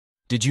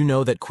Did you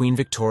know that Queen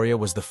Victoria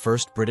was the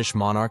first British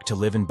monarch to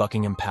live in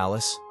Buckingham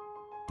Palace?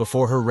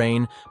 Before her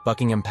reign,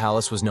 Buckingham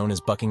Palace was known as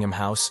Buckingham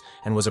House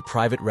and was a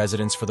private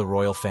residence for the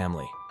royal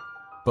family.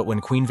 But when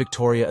Queen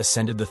Victoria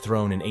ascended the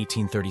throne in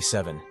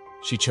 1837,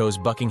 she chose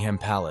Buckingham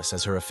Palace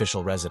as her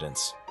official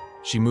residence.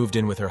 She moved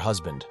in with her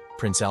husband,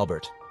 Prince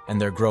Albert, and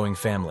their growing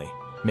family,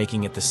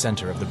 making it the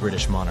center of the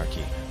British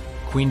monarchy.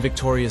 Queen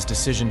Victoria's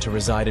decision to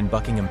reside in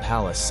Buckingham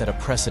Palace set a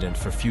precedent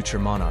for future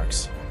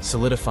monarchs,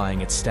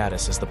 solidifying its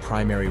status as the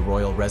primary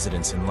royal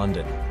residence in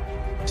London.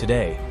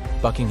 Today,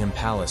 Buckingham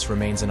Palace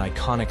remains an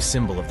iconic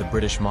symbol of the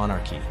British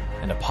monarchy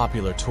and a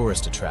popular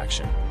tourist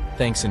attraction,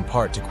 thanks in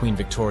part to Queen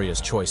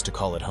Victoria's choice to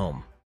call it home.